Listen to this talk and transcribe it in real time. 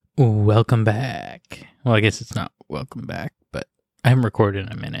Welcome back. Well, I guess it's not welcome back, but I haven't recorded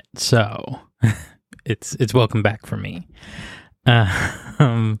in a minute, so it's welcome back for me.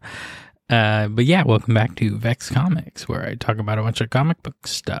 But yeah, welcome back to Vex Comics, where I talk about a bunch of comic book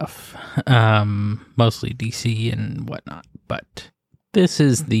stuff, mostly DC and whatnot. But this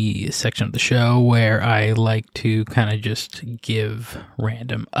is the section of the show where I like to kind of just give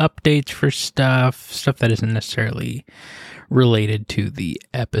random updates for stuff that isn't necessarily related to the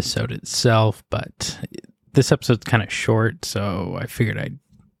episode itself, but this episode's kind of short, so I figured I'd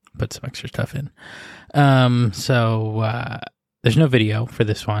put some extra stuff in. There's no video for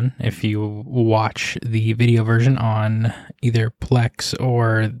this one. If you watch the video version on either Plex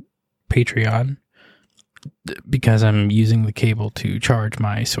or Patreon, because I'm using the cable to charge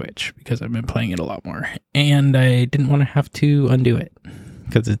my Switch, because I've been playing it a lot more, and I didn't want to have to undo it,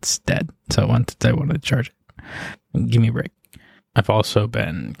 because it's dead, so once I wanted to charge it. Give me a break. I've also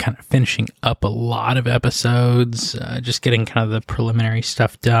been kind of finishing up a lot of episodes, just getting kind of the preliminary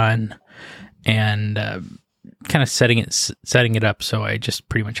stuff done, and kind of setting it up so I just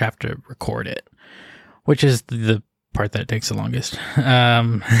pretty much have to record it, which is the part that takes the longest.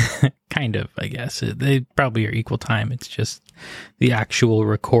 Kind of, I guess. They probably are equal time. It's just the actual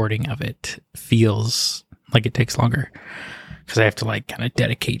recording of it feels like it takes longer, because I have to kind of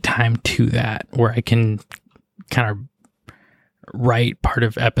dedicate time to that, where I can kind of write part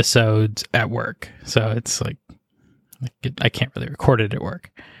of episodes at work. So it's I can't really record it at work.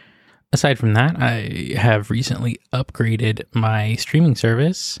 Aside from that, I have recently upgraded my streaming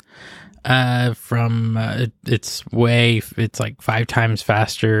service from it's like 5 times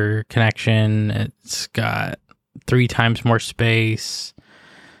faster connection. It's got 3 times more space,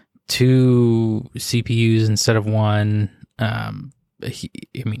 2 CPUs instead of 1.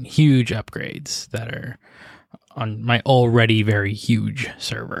 Huge upgrades that are on my already very huge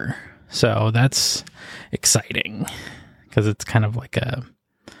server. So that's exciting, because it's kind of like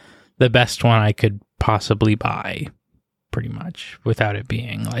the best one I could possibly buy, pretty much, without it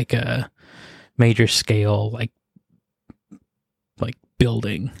being like a major scale like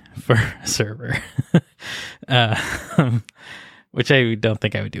building for a server. Which I don't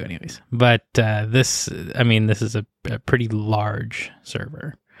think I would do anyways. But this is a pretty large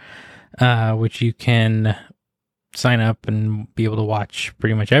server, which you can sign up and be able to watch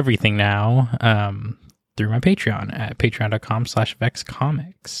pretty much everything now through my Patreon at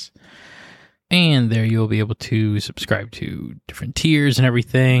patreon.com/vexcomics. And there you'll be able to subscribe to different tiers and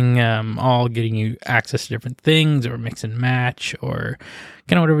everything, all getting you access to different things, or mix and match, or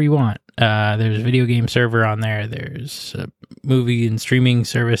kind of whatever you want. There's a video game server on there. There's a movie and streaming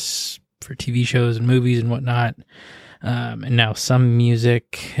service for TV shows and movies and whatnot. And now some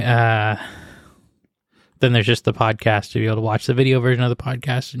music. Then there's just the podcast to be able to watch the video version of the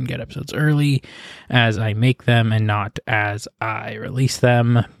podcast and get episodes early as I make them and not as I release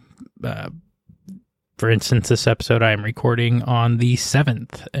them. For instance, this episode I am recording on the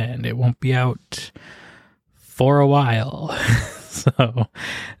 7th, and it won't be out for a while. So,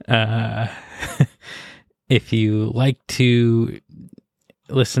 if you like to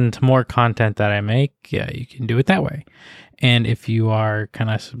listen to more content that I make, yeah, you can do it that way. And if you are kind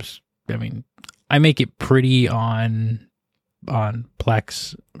of, I make it pretty on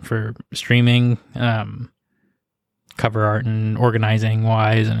Plex for streaming, cover art and organizing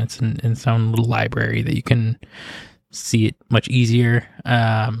wise, and it's in its own little library that you can see it much easier.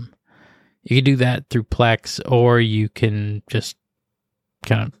 You can do that through Plex, or you can just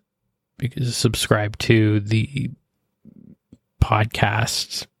kind of subscribe to the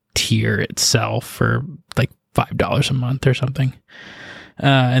podcast tier itself for like $5 a month or something.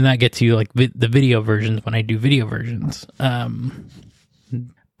 And that gets you like the video versions when I do video versions.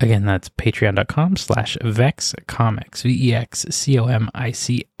 Again, that's patreon.com/vexcomics,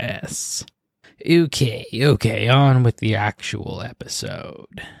 VEXCOMICS. Okay, on with the actual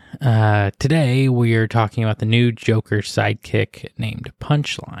episode. Today we're talking about the new Joker sidekick named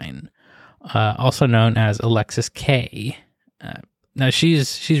Punchline, also known as Alexis K. Now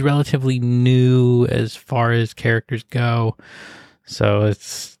she's relatively new as far as characters go, so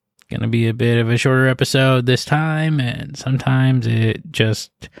it's going to be a bit of a shorter episode this time, and sometimes it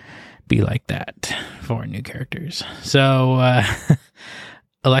just be like that for new characters. So,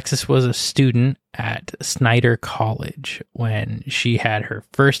 Alexis was a student at Snyder College when she had her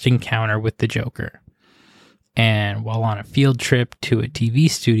first encounter with the Joker. And while on a field trip to a TV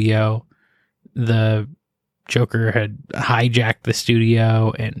studio, the Joker had hijacked the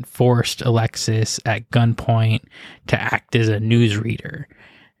studio and forced Alexis at gunpoint to act as a newsreader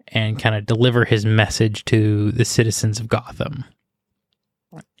and kind of deliver his message to the citizens of Gotham.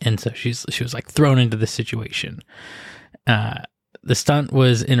 And so she was like thrown into the situation. The stunt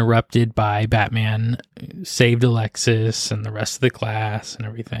was interrupted by Batman, saved Alexis and the rest of the class and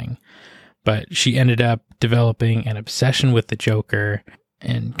everything. But she ended up developing an obsession with the Joker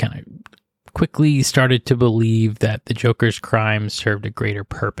and kind of quickly started to believe that the Joker's crimes served a greater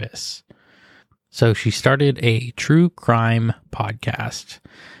purpose. So she started a true crime podcast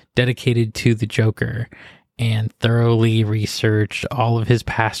dedicated to the Joker and thoroughly researched all of his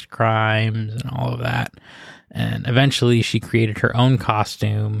past crimes and all of that. And eventually she created her own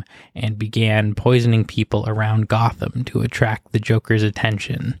costume and began poisoning people around Gotham to attract the Joker's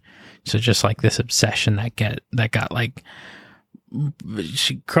attention. So just like this obsession that got like,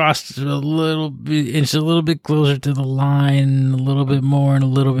 she crossed a little bit closer to the line, a little bit more and a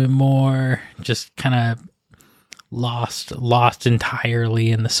little bit more, just kind of lost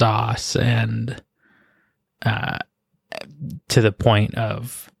entirely in the sauce, and to the point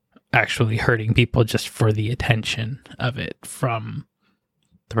of actually hurting people just for the attention of it from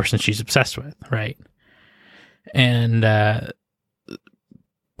the person she's obsessed with, right? And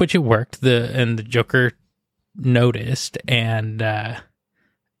which it worked. The Joker noticed and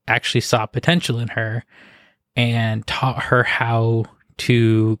actually saw potential in her and taught her how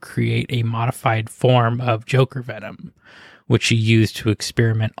to create a modified form of Joker venom, which she used to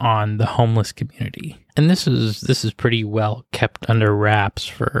experiment on the homeless community. And this is pretty well kept under wraps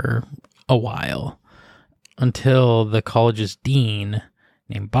for a while, until the college's dean,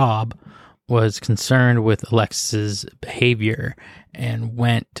 named Bob, was concerned with Alexis's behavior and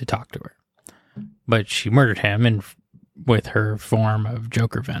went to talk to her. But she murdered him with her form of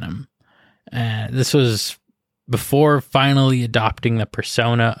Joker venom. And this was before finally adopting the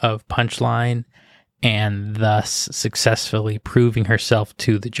persona of Punchline and thus successfully proving herself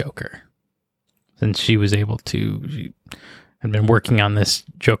to the Joker. Since she had been working on this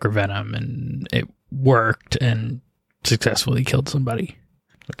Joker venom and it worked and successfully killed somebody.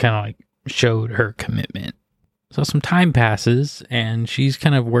 It kind of like showed her commitment. So some time passes and she's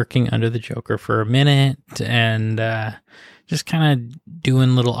kind of working under the Joker for a minute and just kind of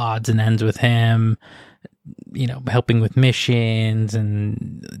doing little odds and ends with him, you know, helping with missions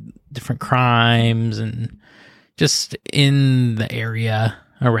and different crimes and just in the area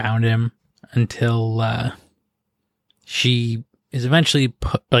around him until she is eventually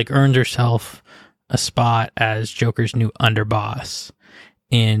earns herself a spot as Joker's new underboss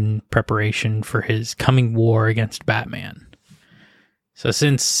in preparation for his coming war against Batman. So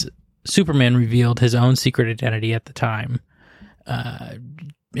since Superman revealed his own secret identity at the time,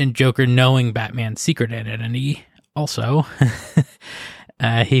 and Joker knowing Batman's secret identity also,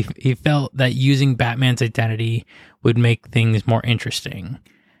 he felt that using Batman's identity would make things more interesting.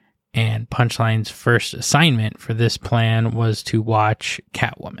 And Punchline's first assignment for this plan was to watch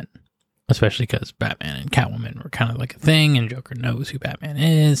Catwoman. Especially because Batman and Catwoman were kind of like a thing, and Joker knows who Batman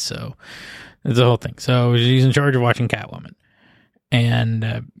is, so it's a whole thing. So she's in charge of watching Catwoman.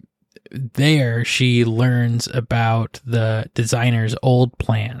 And there she learns about the designer's old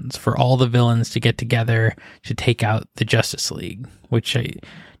plans for all the villains to get together to take out the Justice League, which I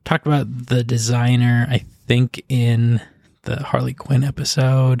talked about the designer, I think, in the Harley Quinn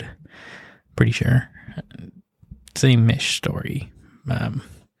episode. Pretty sure. Same-ish story.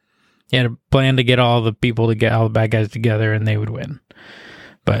 He had a plan to get all the bad guys together and they would win.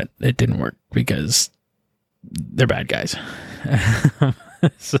 But it didn't work because they're bad guys.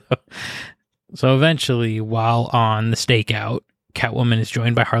 So eventually, while on the stakeout, Catwoman is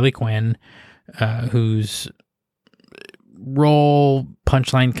joined by Harley Quinn, whose role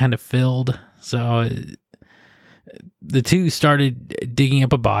Punchline kind of filled. So the two started digging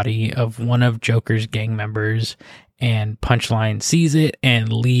up a body of one of Joker's gang members, and Punchline sees it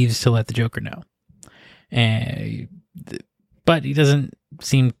and leaves to let the Joker know. But he doesn't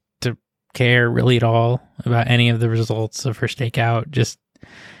seem to care really at all about any of the results of her stakeout. Just,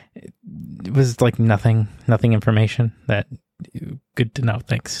 it was like nothing information that good to know.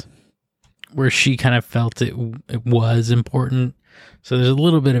 Thanks. Where she kind of felt it was important. So there's a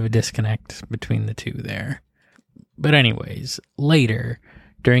little bit of a disconnect between the two there. But anyways, later,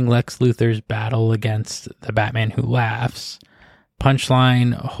 during Lex Luthor's battle against the Batman Who Laughs,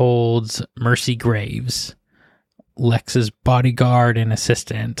 Punchline holds Mercy Graves, Lex's bodyguard and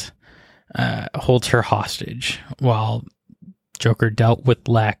assistant, holds her hostage while Joker dealt with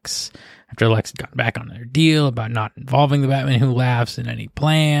Lex after Lex had gotten back on their deal about not involving the Batman Who Laughs in any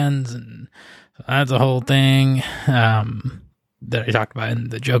plans. And so that's a whole thing that I talked about in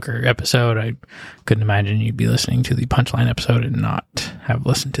the Joker episode. I couldn't imagine you'd be listening to the Punchline episode and not have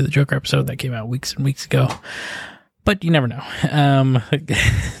listened to the Joker episode that came out weeks and weeks ago. But you never know.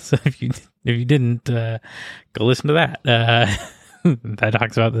 So if you didn't, go listen to that. That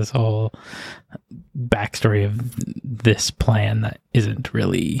talks about this whole backstory of this plan that isn't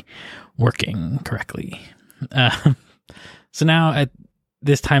really working correctly. So now at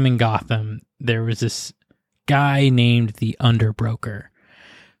this time in Gotham, there was this guy named the Underbroker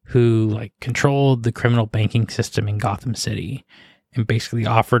who like controlled the criminal banking system in Gotham City and basically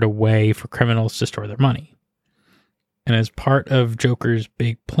offered a way for criminals to store their money. And as part of Joker's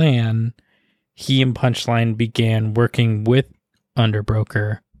big plan, he and Punchline began working with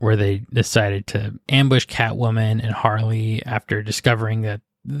Underbroker, where they decided to ambush Catwoman and Harley after discovering that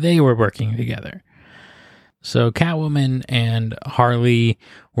they were working together. So Catwoman and Harley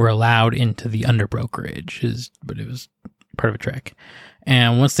were allowed into the Underbrokerage, but it was part of a trick.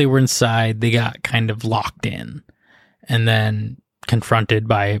 And once they were inside, they got kind of locked in and then confronted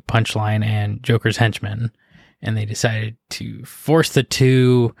by Punchline and Joker's henchmen. And they decided to force the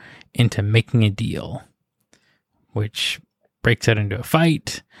two into making a deal, which breaks out into a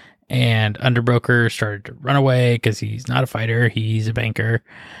fight. And Underbroker started to run away because he's not a fighter, he's a banker.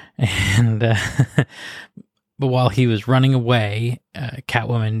 And but while he was running away,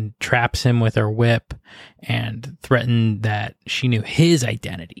 Catwoman traps him with her whip and threatened that she knew his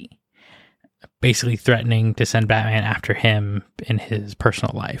identity, basically threatening to send Batman after him in his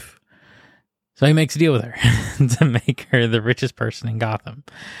personal life. So he makes a deal with her to make her the richest person in Gotham.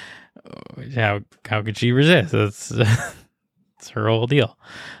 How could she resist? It's her whole deal.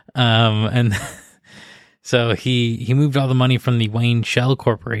 And so he moved all the money from the Wayne Shell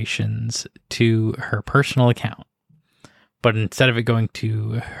corporations to her personal account. But instead of it going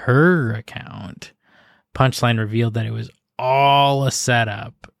to her account, Punchline revealed that it was all a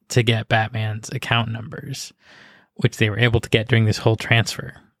setup to get Batman's account numbers, which they were able to get during this whole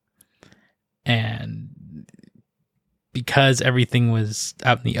transfer. And because everything was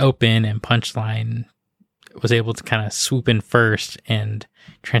out in the open and Punchline was able to kind of swoop in first and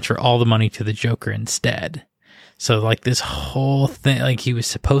transfer all the money to the Joker instead. So like this whole thing, like he was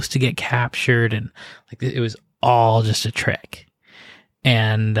supposed to get captured and like it was all just a trick.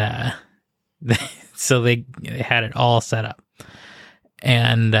 And so they had it all set up.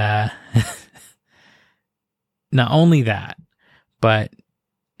 And not only that, but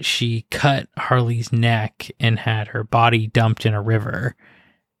she cut Harley's neck and had her body dumped in a river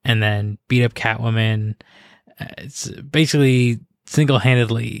and then beat up Catwoman. It's basically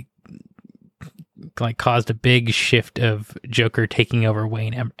single-handedly like caused a big shift of Joker taking over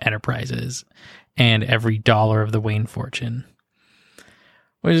Wayne Enterprises and every dollar of the Wayne fortune,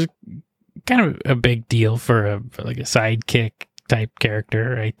 which is kind of a big deal for a sidekick type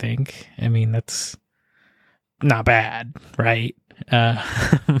character, I think. I mean, that's not bad, right?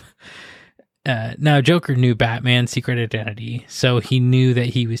 Now Joker knew Batman's secret identity, so he knew that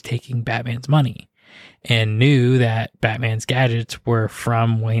he was taking Batman's money and knew that Batman's gadgets were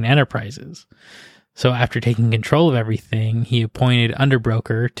from Wayne Enterprises. So after taking control of everything, he appointed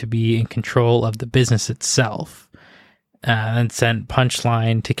Underbroker to be in control of the business itself, and sent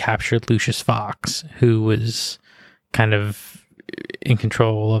Punchline to capture Lucius Fox, who was kind of in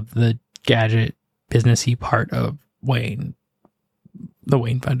control of the gadget businessy part of Wayne, the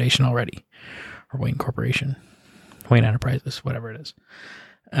Wayne Foundation already, or Wayne Corporation, Wayne Enterprises, whatever it is.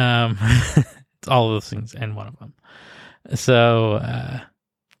 It's all of those things and one of them. So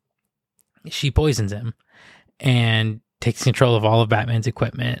she poisons him and takes control of all of Batman's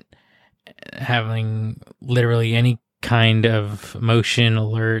equipment, having literally any kind of motion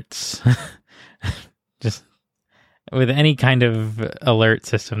alerts, just with any kind of alert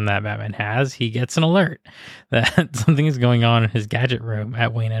system that Batman has, he gets an alert that something is going on in his gadget room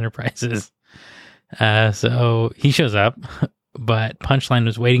at Wayne Enterprises. So he shows up, but Punchline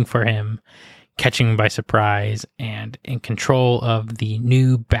was waiting for him, catching him by surprise and in control of the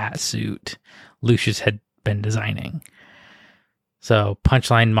new bat suit Lucius had been designing. So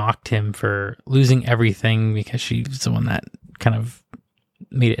Punchline mocked him for losing everything because she's the one that kind of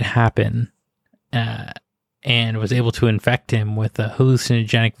made it happen, and was able to infect him with a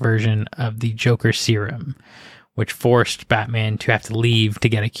hallucinogenic version of the Joker serum, which forced Batman to have to leave to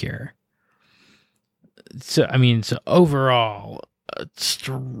get a cure. So overall, a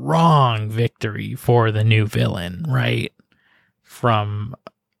strong victory for the new villain, right? From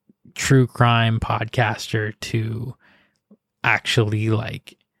true crime podcaster to actually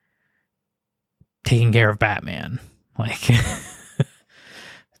like taking care of Batman. Like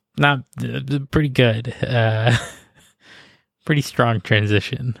not pretty good. Pretty strong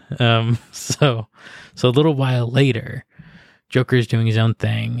transition. So a little while later, Joker's doing his own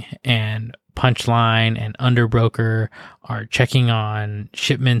thing, and Punchline and Underbroker are checking on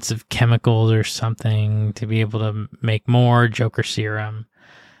shipments of chemicals or something to be able to make more Joker serum.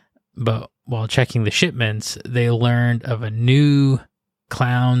 But while checking the shipments, they learned of a new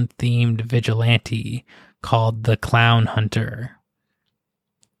clown-themed vigilante called the Clown Hunter.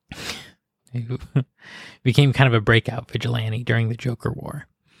 He became kind of a breakout vigilante during the Joker War.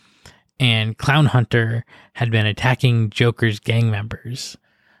 And Clown Hunter had been attacking Joker's gang members.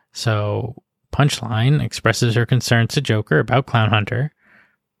 So Punchline expresses her concerns to Joker about Clown Hunter,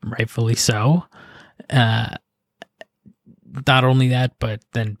 rightfully so. Not only that, but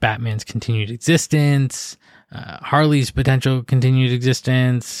then Batman's continued existence, Harley's potential continued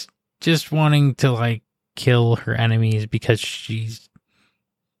existence, just wanting to like kill her enemies because she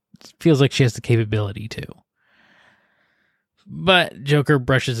feels like she has the capability to. But Joker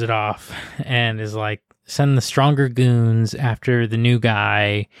brushes it off and is like, send the stronger goons after the new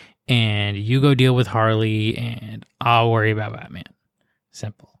guy, and you go deal with Harley, and I'll worry about Batman.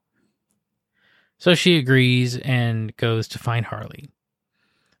 Simple. So she agrees and goes to find Harley,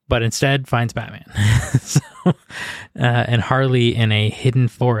 but instead finds Batman. And Harley in a hidden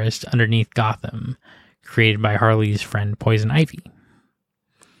forest underneath Gotham, created by Harley's friend Poison Ivy.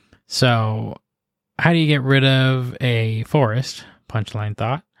 So, how do you get rid of a forest? Punchline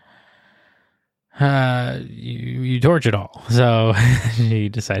thought. You torch it all. So she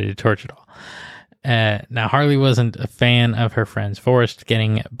decided to torch it all. Now, Harley wasn't a fan of her friend's forest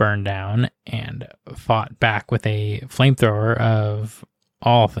getting burned down and fought back with a flamethrower of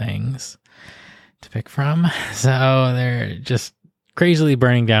all things to pick from. So they're just crazily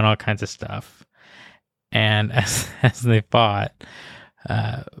burning down all kinds of stuff. And as they fought,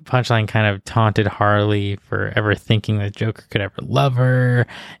 Punchline kind of taunted Harley for ever thinking that Joker could ever love her,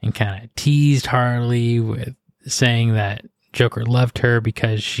 and kind of teased Harley with saying that Joker loved her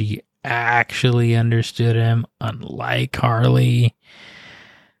because she actually understood him, unlike Harley.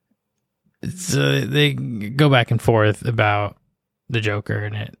 So they go back and forth about the Joker,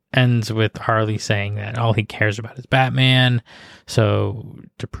 and it ends with Harley saying that all he cares about is Batman. So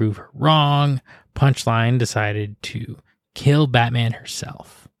to prove her wrong, Punchline decided to kill Batman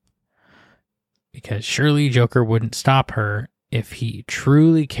herself, because surely Joker wouldn't stop her if he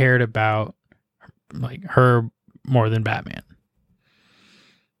truly cared about like her more than Batman.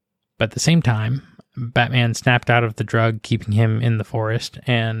 But at the same time, Batman snapped out of the drug keeping him in the forest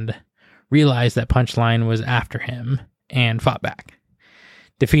and realized that Punchline was after him and fought back,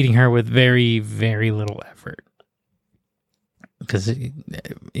 defeating her with very, very little effort, because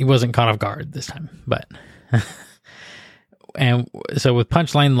he wasn't caught off guard this time. But and so with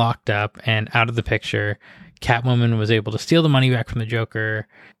Punchline locked up and out of the picture, Catwoman was able to steal the money back from the Joker,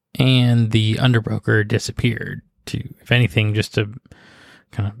 and the Underbroker disappeared to, if anything, just to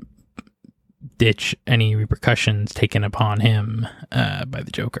kind of ditch any repercussions taken upon him by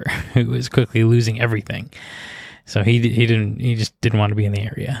the Joker, who was quickly losing everything. So he just didn't want to be in the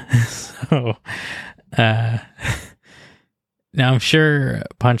area. So now I'm sure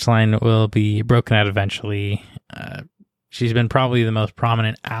Punchline will be broken out eventually. She's been probably the most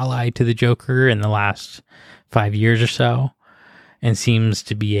prominent ally to the Joker in the last 5 years or so, and seems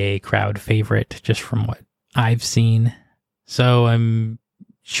to be a crowd favorite just from what I've seen. So I'm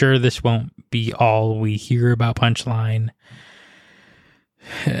sure this won't be all we hear about Punchline.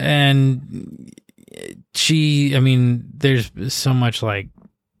 And there's so much like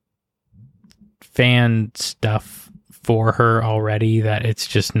fan stuff for her already that it's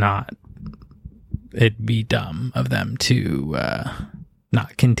just not, it'd be dumb of them to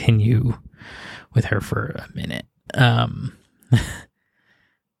not continue with her for a minute.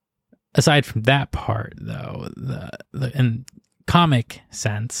 Aside from that part, though, the in comic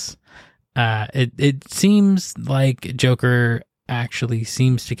sense, it seems like Joker actually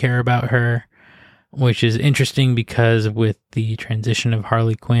seems to care about her, which is interesting because with the transition of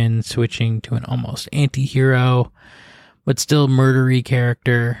Harley Quinn switching to an almost anti-hero but still murdery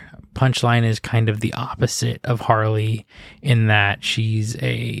character, Punchline is kind of the opposite of Harley in that she's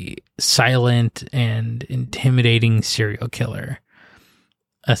a silent and intimidating serial killer,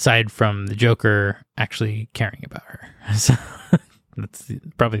 aside from the Joker actually caring about her. So that's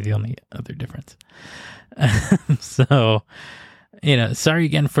probably the only other difference. So, sorry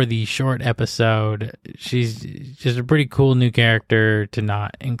again for the short episode. She's just a pretty cool new character to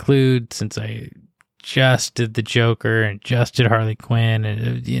not include, since I just did the Joker and just did Harley Quinn,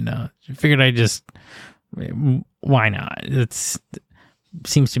 and figured why not?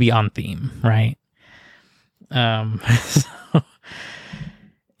 Seems to be on theme, right? So,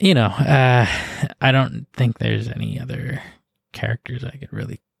 I don't think there's any other characters I could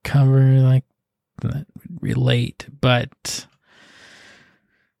really cover like that relate, but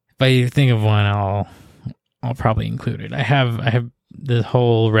if I think of one, I'll probably include it. I have the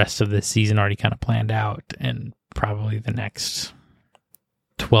whole rest of this season already kind of planned out, and probably the next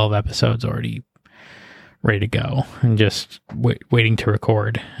 12 episodes already ready to go, and just waiting to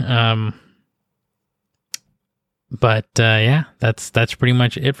record. But yeah, that's pretty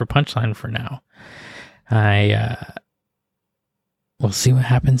much it for Punchline for now. We'll see what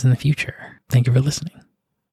happens in the future. Thank you for listening.